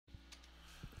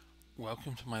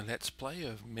Welcome to my Let's Play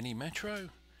of Mini Metro.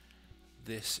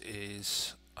 This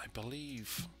is, I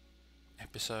believe,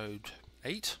 episode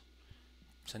 8,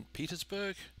 Saint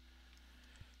Petersburg.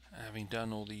 Having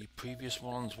done all the previous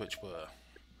ones, which were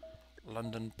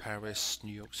London, Paris,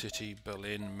 New York City,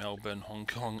 Berlin, Melbourne, Hong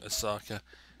Kong, Osaka.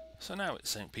 So now it's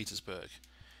Saint Petersburg.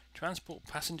 Transport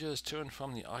passengers to and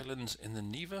from the islands in the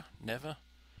Never.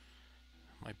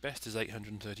 My best is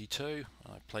 832.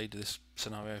 I played this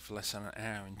scenario for less than an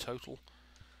hour in total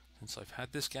since I've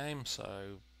had this game,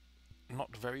 so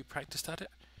not very practiced at it,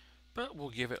 but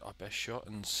we'll give it our best shot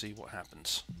and see what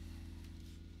happens.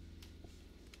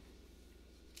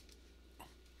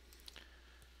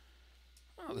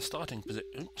 Oh, the starting position.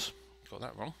 Oops, got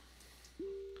that wrong.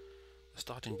 The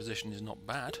starting position is not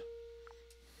bad.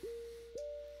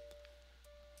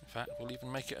 In fact, we'll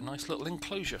even make it a nice little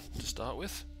enclosure to start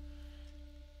with.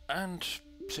 And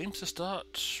seems to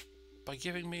start by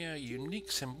giving me a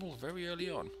unique symbol very early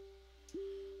on.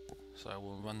 So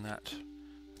we'll run that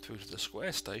through to the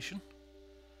square station.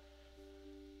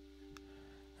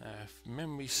 If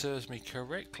memory serves me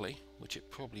correctly, which it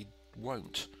probably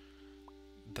won't,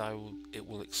 though it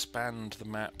will expand the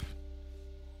map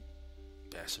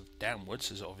sort of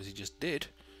downwards, as it obviously just did,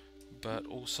 but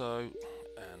also,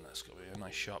 and that's got to be a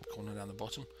nice sharp corner down the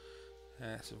bottom,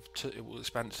 it will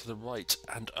expand to the right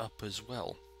and up as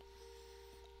well.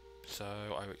 So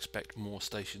I expect more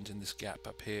stations in this gap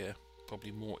up here,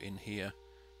 probably more in here.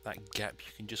 That gap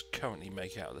you can just currently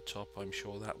make out of the top, I'm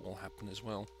sure that will happen as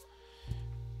well.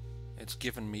 It's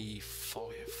given me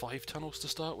five tunnels to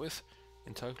start with.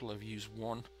 In total I've used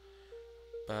one,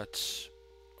 but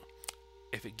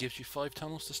if it gives you 5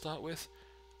 tunnels to start with,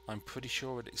 I'm pretty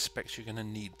sure it expects you're going to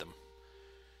need them.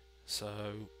 So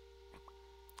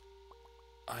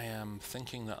I am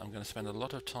thinking that I'm going to spend a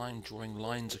lot of time drawing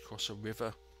lines across a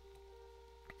river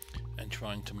and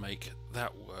trying to make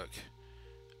that work.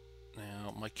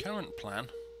 Now, my current plan,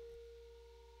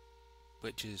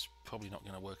 which is probably not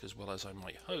going to work as well as I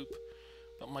might hope,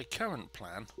 but my current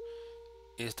plan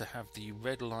is to have the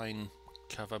red line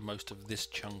cover most of this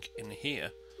chunk in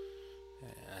here,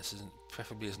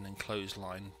 preferably as an enclosed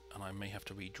line, and I may have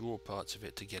to redraw parts of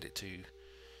it to get it to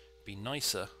be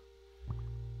nicer.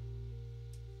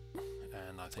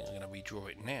 And I think I'm going to redraw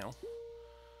it now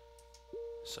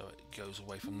so it goes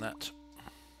away from that.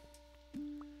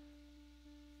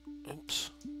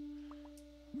 Oops,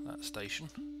 that station,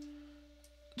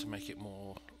 to make it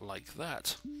more like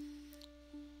that.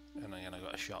 And again, I've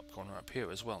got a sharp corner up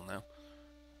here as well now.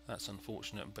 That's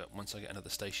unfortunate, but once I get another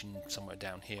station somewhere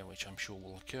down here, which I'm sure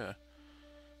will occur,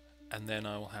 and then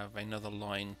I will have another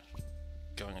line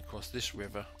going across this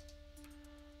river,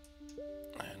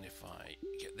 and if I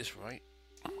get this right,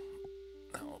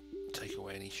 that'll take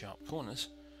away any sharp corners.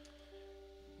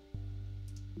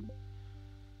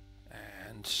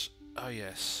 And oh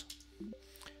yes,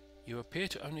 you appear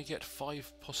to only get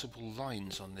 5 possible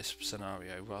lines on this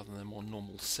scenario rather than the more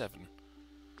normal 7,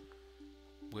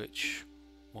 which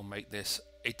will make this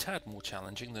a tad more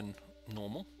challenging than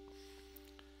normal,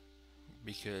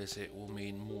 because it will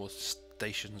mean more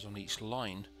stations on each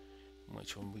line,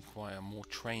 which will require more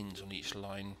trains on each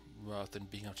line rather than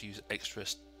being able to use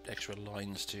extra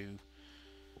lines to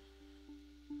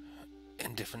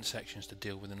in different sections to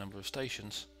deal with the number of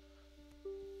stations.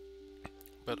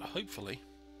 But hopefully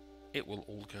it will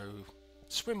all go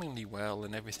swimmingly well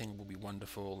and everything will be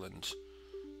wonderful and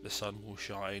the sun will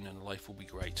shine and life will be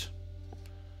great.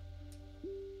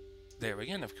 There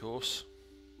again, of course,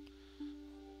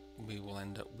 we will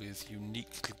end up with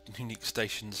unique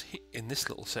stations in this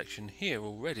little section here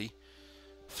already.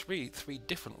 Three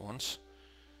different ones,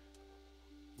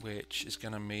 which is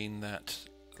going to mean that,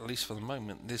 at least for the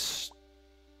moment, this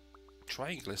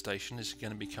triangular station is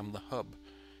going to become the hub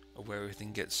of where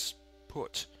everything gets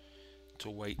put to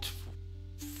wait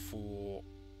for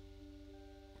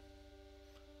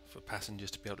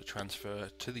passengers to be able to transfer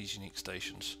to these unique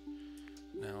stations.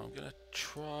 Now I'm going to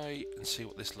try and see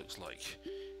what this looks like.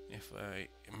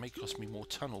 It may cost me more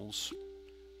tunnels.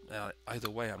 Either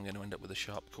way I'm going to end up with a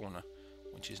sharp corner,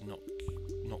 which is not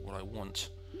what I want,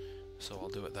 so I'll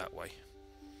do it that way.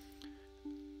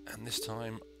 And this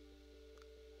time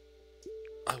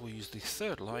I will use the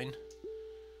 3rd line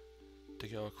to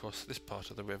go across this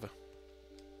part of the river,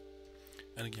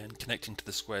 and again connecting to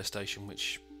the square station,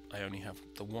 which I only have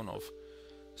the one of,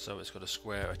 so it's got a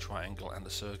square, a triangle and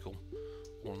a circle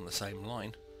all on the same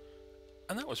line.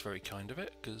 And that was very kind of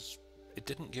it, because it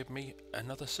didn't give me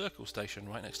another circle station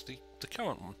right next to the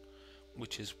current one,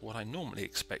 which is what I normally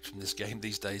expect from this game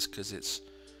these days, because it's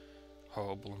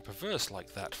horrible and perverse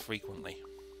like that frequently.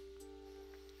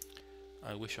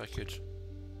 I wish I could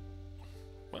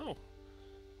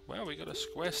Well, we got a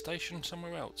square station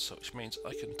somewhere else, so which means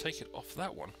I can take it off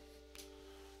that one.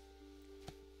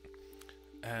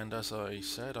 And as I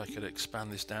said, I could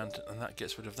expand this down and that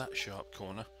gets rid of that sharp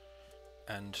corner.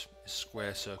 And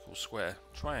square, circle, square,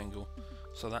 triangle.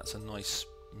 So that's a nice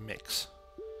mix.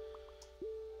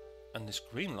 And this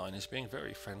green line is being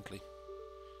very friendly,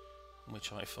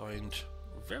 which I find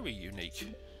very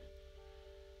unique.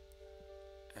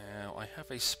 Now, I have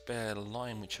a spare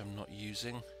line which I'm not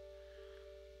using.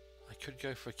 I could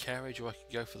go for a carriage, or I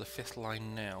could go for the 5th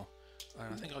line now.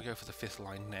 I think I'll go for the 5th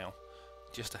line now,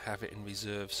 just to have it in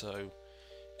reserve, so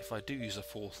if I do use a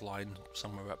 4th line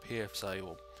somewhere up here, say,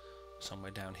 or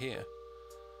somewhere down here,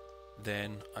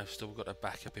 then I've still got a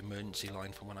backup emergency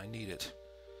line for when I need it.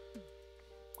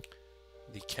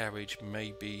 The carriage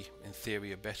may be, in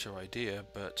theory, a better idea,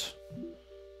 but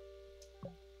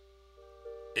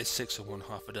it's 6 of one,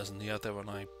 half a dozen the other, and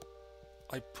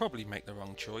I'd probably make the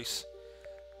wrong choice.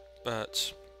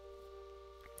 But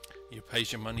you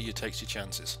pays your money, you takes your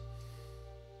chances.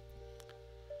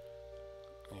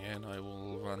 And I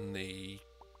will run the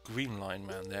green line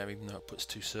man there, even though it puts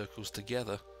 2 circles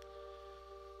together,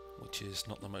 which is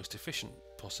not the most efficient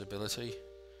possibility.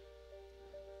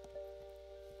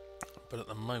 But at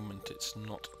the moment it's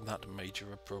not that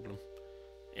major a problem.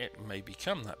 It may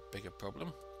become that big a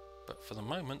problem, but for the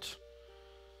moment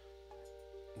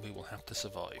we will have to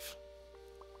survive.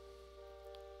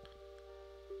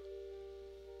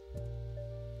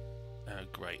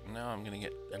 Great, now I'm going to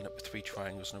end up with 3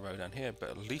 triangles in a row down here, but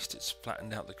at least it's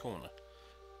flattened out the corner.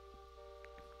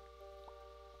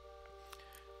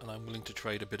 And I'm willing to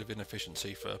trade a bit of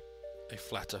inefficiency for a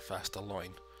flatter, faster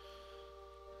line.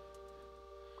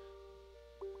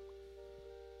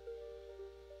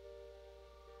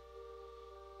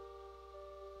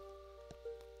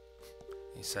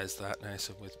 He says that now,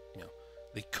 so with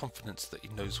the confidence that he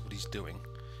knows what he's doing,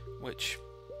 which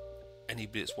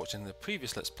anybody that's watching the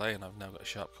previous Let's Play, and I've now got a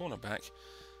sharp corner back,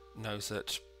 knows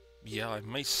that, yeah, I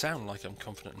may sound like I'm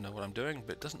confident and know what I'm doing,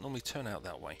 but it doesn't normally turn out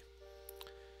that way.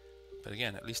 But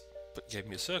again, at least it gave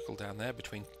me a circle down there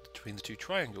between the 2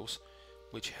 triangles,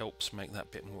 which helps make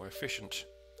that bit more efficient,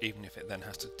 even if it then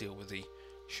has to deal with the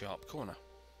sharp corner.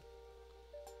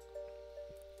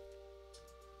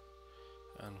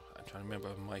 And I'm trying to remember,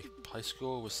 my high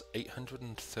score was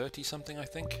 830 something, I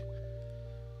think.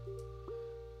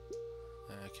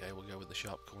 Okay, we'll go with the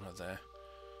sharp corner there.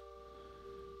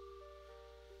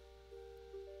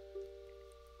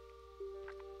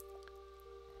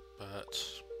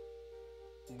 But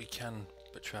we can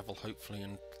but travel hopefully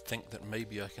and think that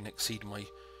maybe I can exceed my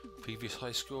previous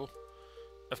high score.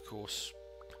 Of course,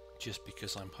 just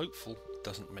because I'm hopeful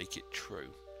doesn't make it true.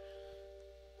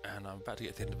 And I'm about to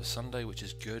get to the end of a Sunday, which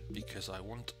is good because I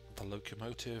want the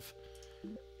locomotive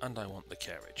and I want the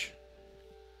carriage.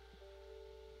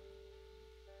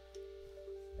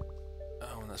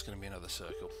 Oh, and that's going to be another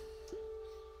circle.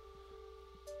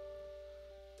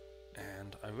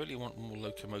 And I really want more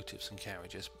locomotives and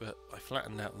carriages, but I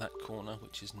flattened out that corner,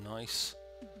 which is nice.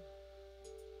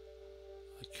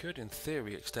 I could, in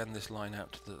theory, extend this line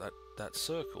out to that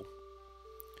circle,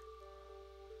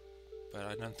 but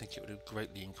I don't think it would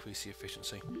greatly increase the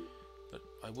efficiency. But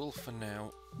I will, for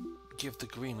now, give the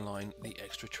green line the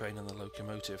extra train and the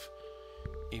locomotive,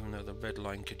 even though the red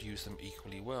line could use them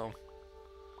equally well.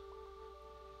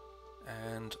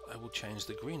 And I will change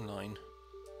the green line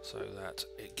so that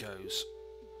it goes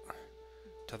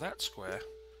to that square,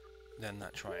 then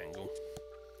that triangle.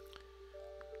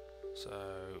 So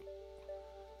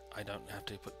I don't have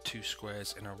to put 2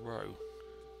 squares in a row.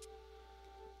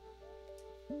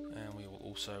 And we will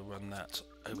also run that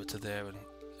over to there and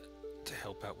to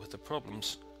help out with the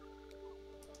problems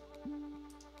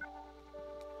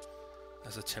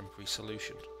as a temporary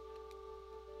solution.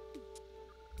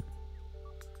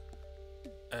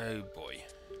 Oh boy.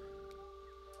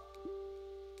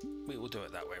 We will do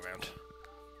it that way round.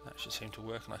 That should seem to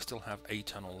work, and I still have a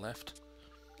tunnel left.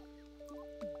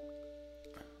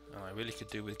 And I really could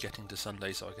do with getting to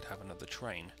Sunday so I could have another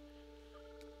train.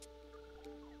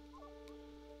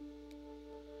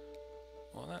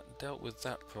 Well, that dealt with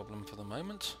that problem for the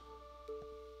moment.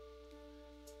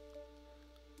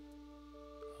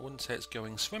 I wouldn't say it's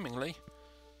going swimmingly,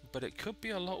 but it could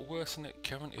be a lot worse than it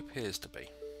currently appears to be.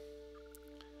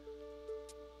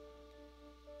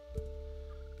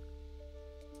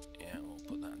 Yeah, we'll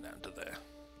put that down to there.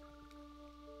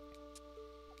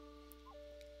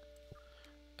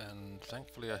 And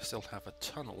thankfully I still have a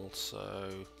tunnel, so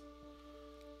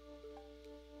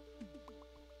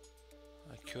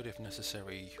I could, if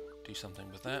necessary, do something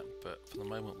with that, but for the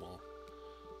moment we'll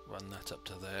run that up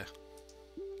to there.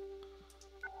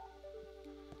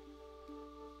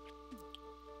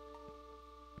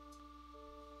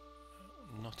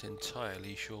 not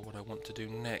entirely sure what I want to do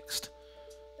next.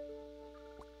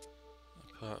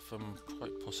 Apart from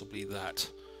quite possibly that.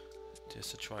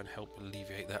 Just to try and help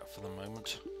alleviate that for the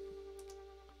moment.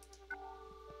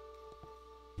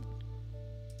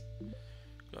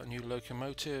 Got a new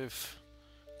locomotive,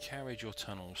 carriage or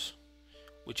tunnels.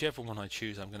 Whichever one I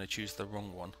choose, I'm going to choose the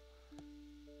wrong one.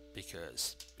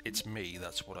 Because it's me,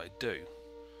 that's what I do.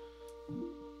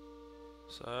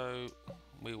 So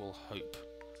we will hope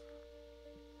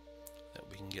that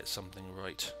we can get something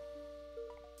right.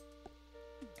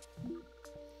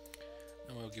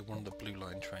 And we'll give one of the blue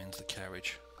line trains the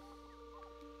carriage.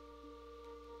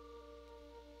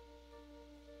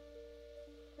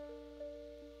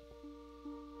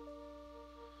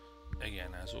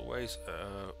 Again, as always,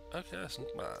 okay,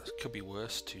 well, it could be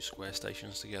worse, 2 square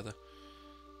stations together.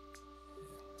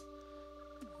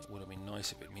 It would have been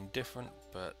nice if it had been different,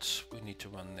 but we need to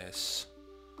run this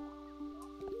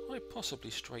quite possibly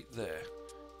straight there.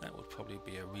 That would probably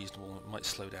be a reasonable, it might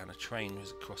slow down a train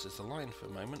as it crosses the line for a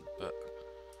moment, but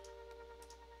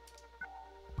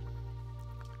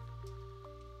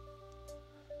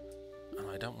and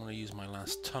I don't want to use my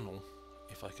last tunnel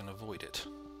if I can avoid it.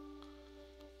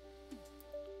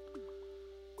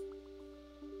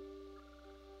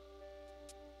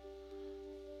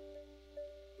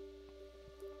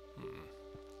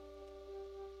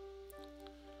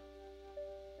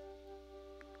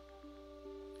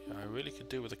 I really could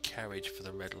do with a carriage for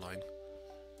the red line.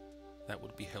 That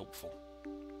would be helpful.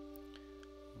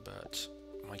 But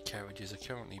my carriages are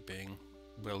currently being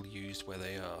well used where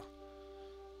they are.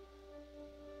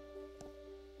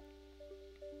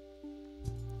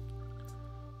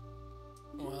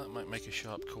 Well, that might make a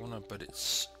sharp corner, but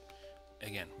it's,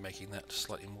 again, making that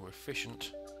slightly more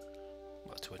efficient.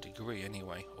 Well, to a degree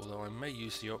anyway. Although I may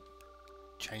use the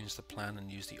change the plan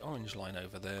and use the orange line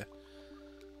over there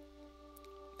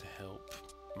to help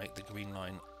make the green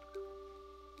line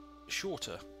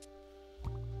shorter.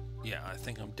 Yeah, I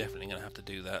think I'm definitely going to have to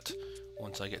do that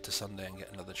once I get to Sunday and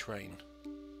get another train.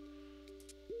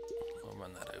 I'll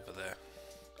run that over there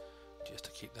just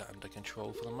to keep that under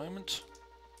control for the moment.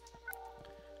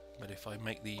 But if I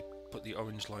put the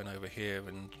orange line over here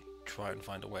and try and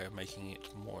find a way of making it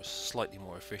slightly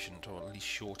more efficient, or at least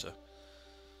shorter,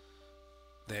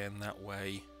 then that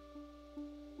way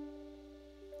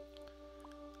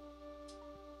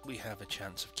we have a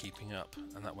chance of keeping up,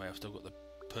 and that way I've still got the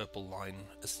purple line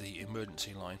as the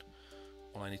emergency line.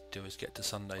 All I need to do is get to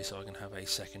Sunday so I can have a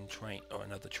second train or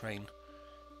another train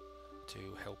to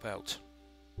help out.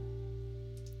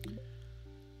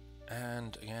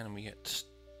 And again, we get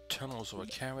tunnels or a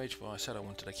carriage. Well, I said I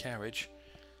wanted a carriage.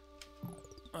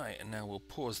 Right, and now we'll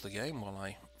pause the game while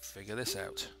I figure this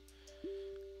out.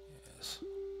 Yes.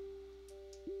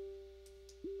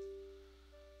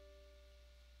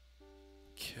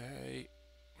 Okay.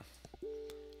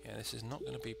 Yeah, this is not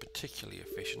going to be particularly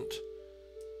efficient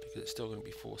because it's still going to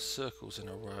be 4 circles in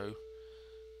a row.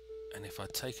 And if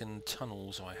I'd taken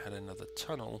tunnels, or I had another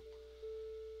tunnel,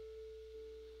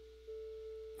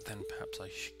 then perhaps I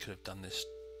could have done this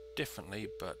differently,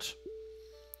 but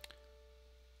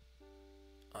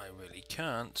I really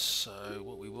can't. So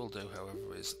what we will do,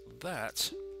 however, is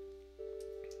that.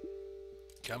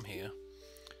 Come here,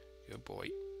 good boy.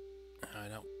 I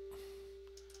don't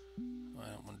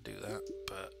want to do that,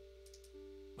 but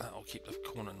that'll keep the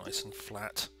corner nice and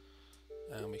flat,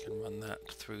 and we can run that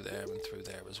through there and through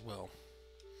there as well,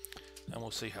 and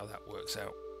we'll see how that works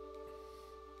out.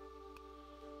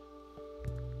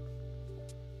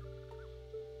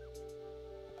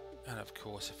 And of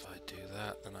course, if I do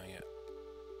that, then I get,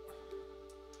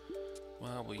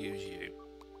 well, we'll use you.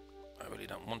 I really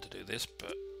don't want to do this,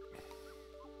 but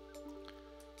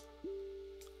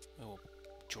we'll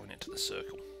join it to the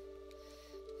circle.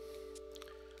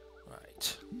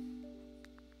 Right.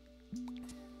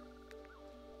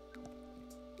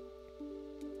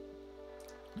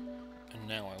 And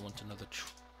now I want another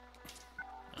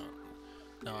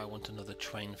now I want another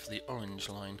train for the orange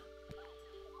line.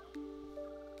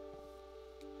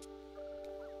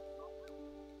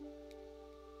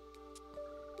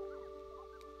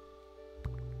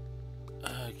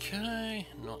 Okay,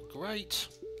 not great.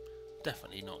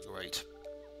 Definitely not great.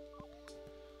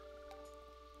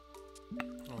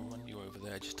 I'll run you over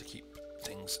there just to keep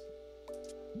things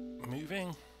moving.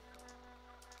 And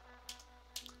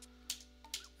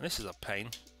this is a pain.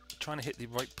 Trying to hit the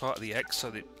right part of the X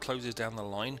so that it closes down the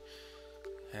line.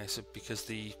 So because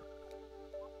the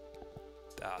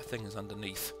thing is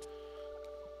underneath.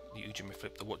 The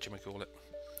flip, the whatchamacallit.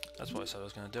 That's what I said I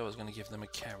was going to do. I was going to give them a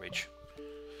carriage.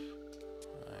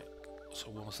 Right. So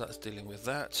whilst that's dealing with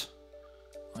that,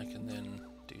 I can then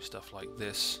do stuff like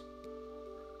this.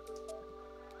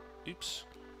 Oops.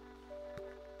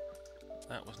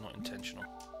 That was not intentional.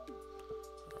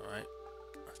 Alright.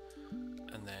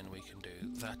 And then we can do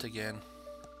that again.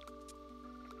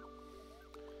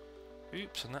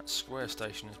 Oops, and that square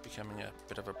station is becoming a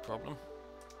bit of a problem.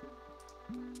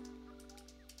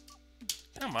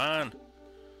 Come on!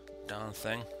 Darn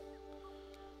thing.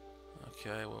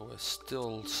 Okay, well, we're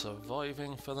still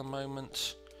surviving for the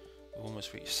moment. We've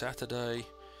almost reached Saturday,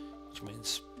 which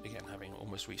means, again, having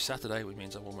almost reached Saturday, which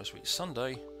means I've almost reached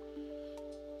Sunday.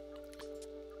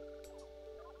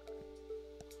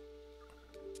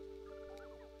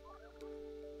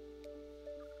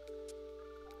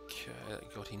 Okay,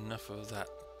 got enough of that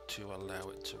to allow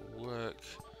it to work.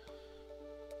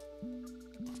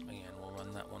 Again, we'll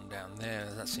run that one down there.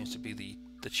 That seems to be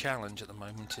the challenge at the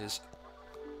moment, is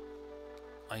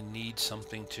I need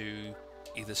something to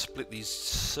either split these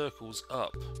circles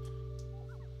up,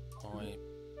 or I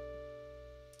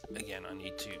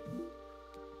need to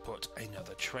put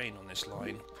another train on this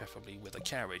line, preferably with a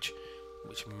carriage,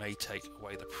 which may take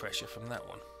away the pressure from that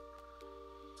one.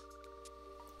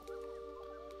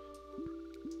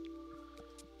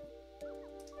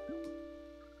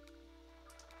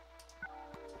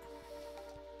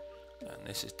 And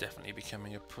this is definitely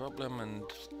becoming a problem, and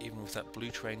even if that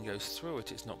blue train goes through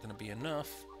it, it's not going to be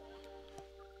enough,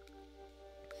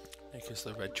 because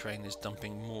the red train is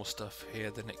dumping more stuff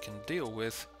here than it can deal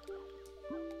with.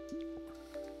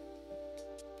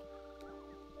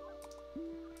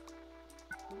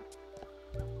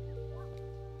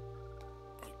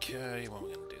 Okay, well,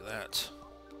 we're going to do that.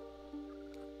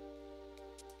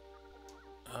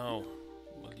 Oh,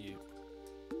 will you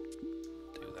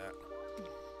do that?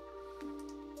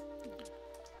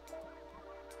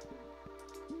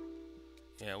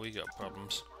 Yeah, we got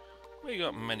problems. We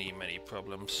got many, many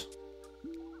problems.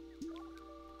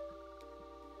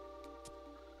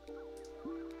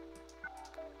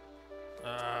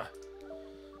 Yeah,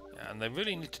 and they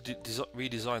really need to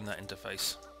redesign that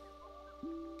interface.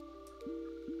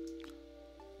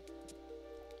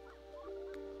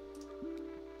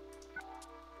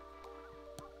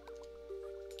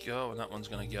 Go, and that one's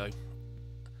going to go.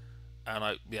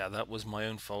 And yeah, that was my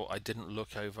own fault. I didn't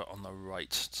look over on the right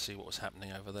to see what was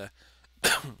happening over there.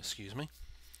 Excuse me.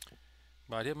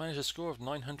 But I did manage a score of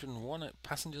 901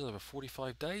 passengers over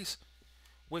 45 days,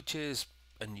 which is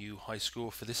a new high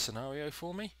score for this scenario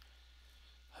for me.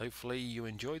 Hopefully you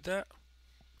enjoyed that.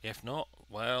 If not,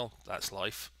 well, that's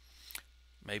life.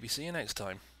 Maybe see you next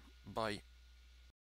time. Bye.